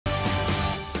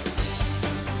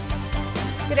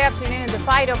Good afternoon. The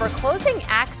fight over closing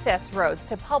access roads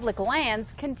to public lands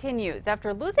continues.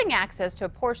 After losing access to a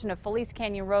portion of Feliz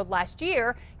Canyon Road last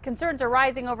year, concerns are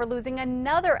rising over losing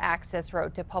another access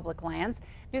road to public lands.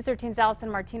 News 13's Allison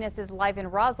Martinez is live in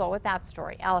Roswell with that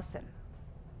story. Allison.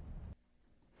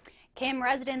 Kim,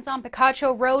 residents on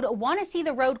Picacho Road want to see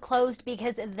the road closed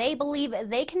because they believe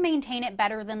they can maintain it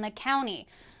better than the county.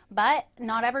 But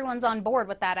not everyone's on board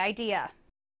with that idea.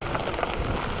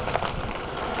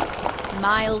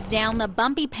 Miles down the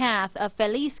bumpy path of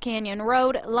Feliz Canyon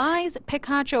Road lies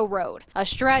Picacho Road, a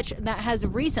stretch that has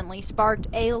recently sparked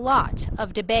a lot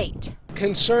of debate.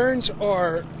 Concerns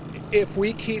are if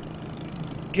we keep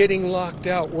getting locked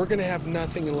out, we're going to have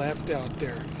nothing left out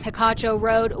there. Picacho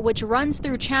Road, which runs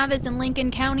through Chavez and Lincoln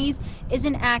counties, is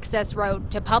an access road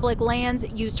to public lands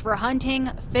used for hunting,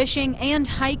 fishing, and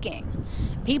hiking.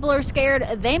 People are scared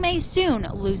they may soon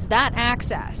lose that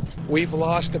access. We've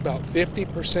lost about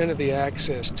 50% of the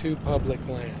access to public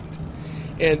land,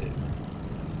 and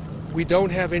we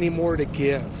don't have any more to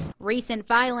give. Recent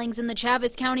filings in the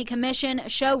Chavez County Commission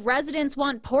show residents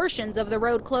want portions of the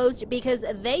road closed because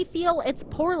they feel it's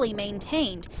poorly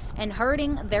maintained and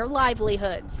hurting their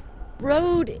livelihoods.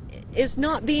 Road is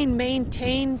not being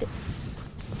maintained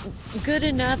good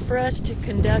enough for us to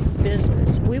conduct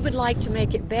business. We would like to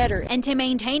make it better. And to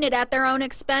maintain it at their own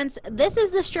expense, this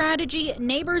is the strategy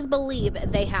neighbors believe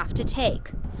they have to take: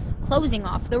 closing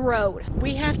off the road.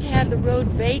 We have to have the road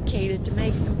vacated to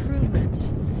make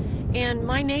improvements. And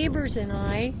my neighbors and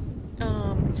I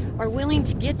are willing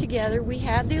to get together. We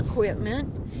have the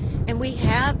equipment and we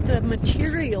have the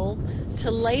material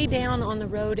to lay down on the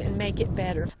road and make it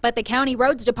better. But the county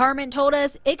roads department told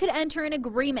us it could enter an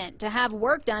agreement to have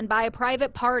work done by a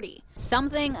private party,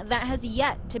 something that has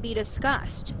yet to be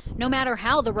discussed. No matter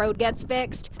how the road gets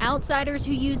fixed, outsiders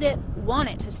who use it want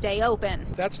it to stay open.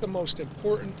 That's the most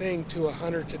important thing to a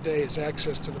hunter today, is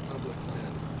access to the public land.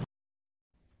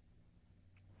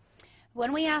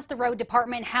 When we asked the road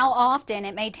department how often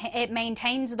it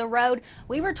maintains the road,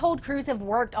 we were told crews have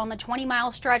worked on the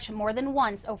 20-mile stretch more than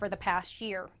once over the past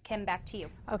year. Kim, back to you.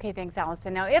 Okay, thanks,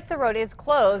 Allison. Now, if the road is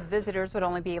closed, visitors would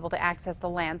only be able to access the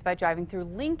lands by driving through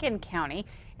Lincoln County,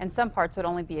 and some parts would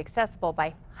only be accessible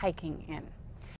by hiking in.